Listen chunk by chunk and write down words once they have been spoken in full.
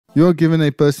You are given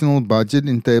a personal budget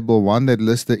in Table 1 that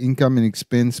lists the income and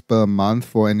expense per month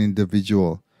for an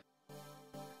individual.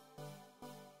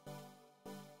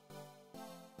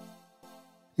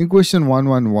 In question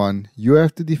 111, you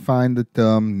have to define the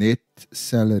term net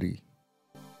salary.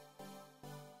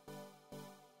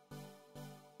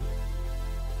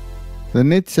 The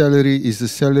net salary is the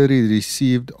salary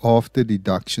received after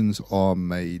deductions are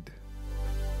made.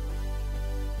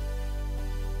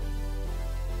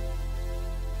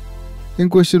 In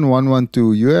question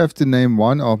 112, you have to name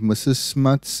one of Mrs.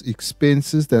 Smuts'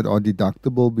 expenses that are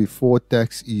deductible before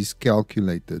tax is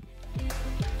calculated.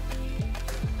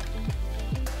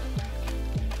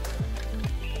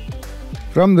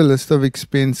 From the list of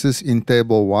expenses in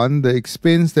Table 1, the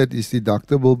expense that is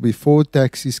deductible before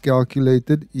tax is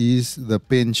calculated is the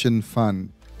pension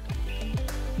fund.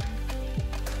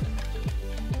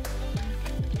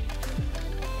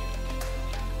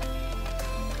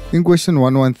 In question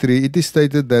 113, it is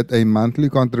stated that a monthly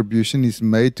contribution is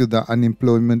made to the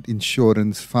unemployment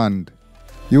insurance fund.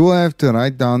 You will have to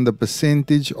write down the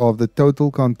percentage of the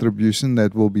total contribution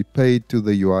that will be paid to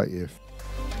the UIF.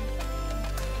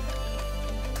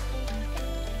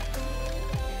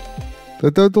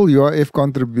 The total UIF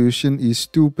contribution is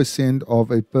 2%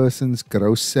 of a person's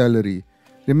gross salary.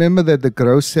 Remember that the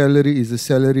gross salary is the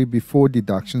salary before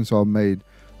deductions are made.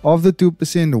 Of the 2%,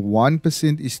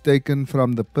 1% is taken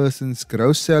from the person's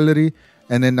gross salary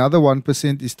and another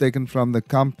 1% is taken from the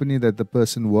company that the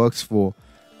person works for.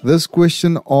 This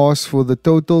question asks for the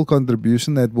total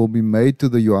contribution that will be made to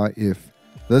the UIF.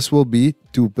 This will be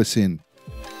 2%.